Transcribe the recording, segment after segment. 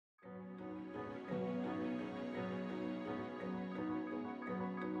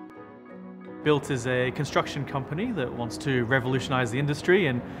Built as a construction company that wants to revolutionise the industry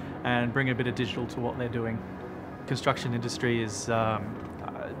and bring a bit of digital to what they're doing. Construction industry is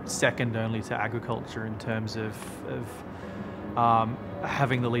second only to agriculture in terms of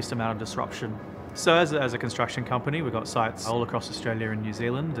having the least amount of disruption. So as a construction company, we've got sites all across Australia and New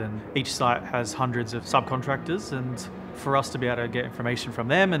Zealand, and each site has hundreds of subcontractors, and for us to be able to get information from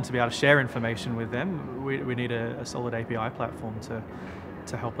them and to be able to share information with them, we need a solid API platform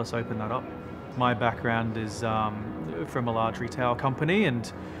to help us open that up. My background is from a large retail company,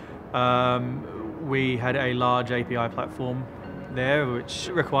 and we had a large API platform there which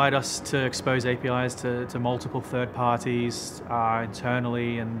required us to expose APIs to multiple third parties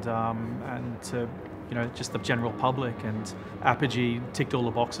internally and to just the general public. And Apigee ticked all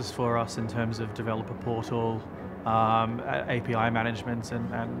the boxes for us in terms of developer portal, API management,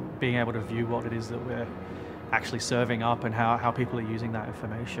 and being able to view what it is that we're actually serving up and how people are using that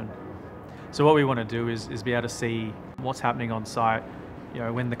information. So what we want to do is be able to see what's happening on site,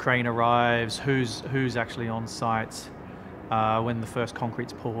 when the crane arrives, who's actually on site, when the first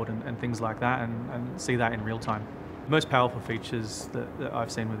concrete's poured and things like that, and see that in real time. The most powerful features that I've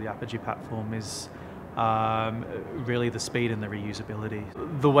seen with the Apigee platform is really the speed and the reusability.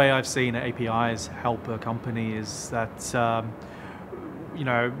 The way I've seen APIs help a company is that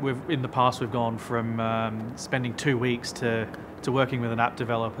in the past we've gone from spending 2 weeks to working with an app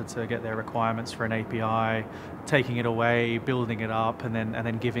developer to get their requirements for an API, taking it away, building it up, and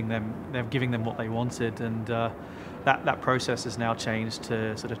then giving them what they wanted. And that process has now changed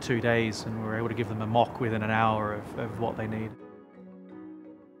to sort of 2 days, and we're able to give them a mock within an hour of what they need.